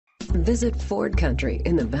Visit Ford Country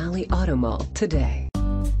in the Valley Auto Mall today.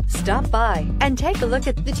 Stop by and take a look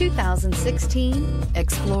at the 2016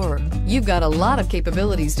 Explorer. You've got a lot of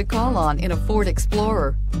capabilities to call on in a Ford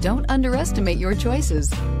Explorer. Don't underestimate your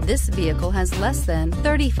choices. This vehicle has less than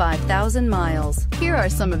 35,000 miles. Here are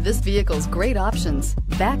some of this vehicle's great options: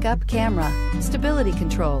 backup camera, stability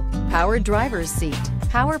control, power driver's seat,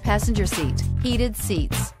 power passenger seat, heated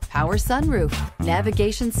seats, power sunroof,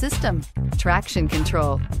 navigation system, traction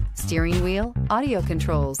control, steering wheel audio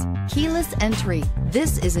controls, keyless entry.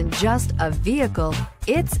 This isn't just a vehicle,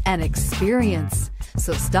 it's an experience.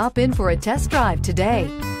 So stop in for a test drive today.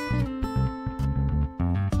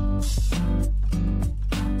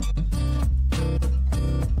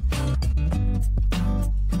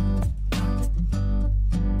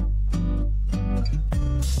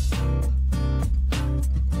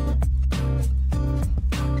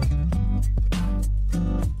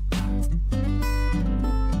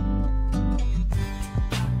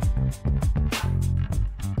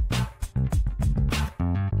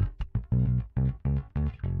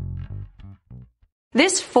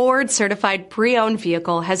 This Ford certified pre-owned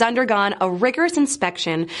vehicle has undergone a rigorous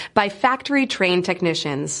inspection by factory-trained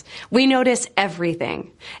technicians. We notice everything.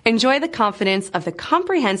 Enjoy the confidence of the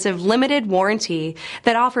comprehensive limited warranty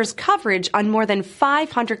that offers coverage on more than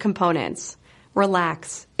 500 components.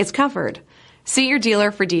 Relax, it's covered. See your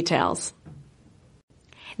dealer for details.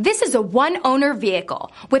 This is a one-owner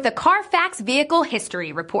vehicle with a CARFAX Vehicle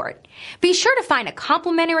History Report. Be sure to find a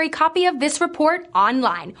complimentary copy of this report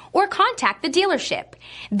online or contact the dealership.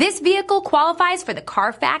 This vehicle qualifies for the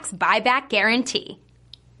CARFAX Buyback Guarantee.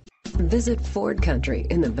 Visit Ford Country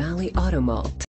in the Valley Auto Mall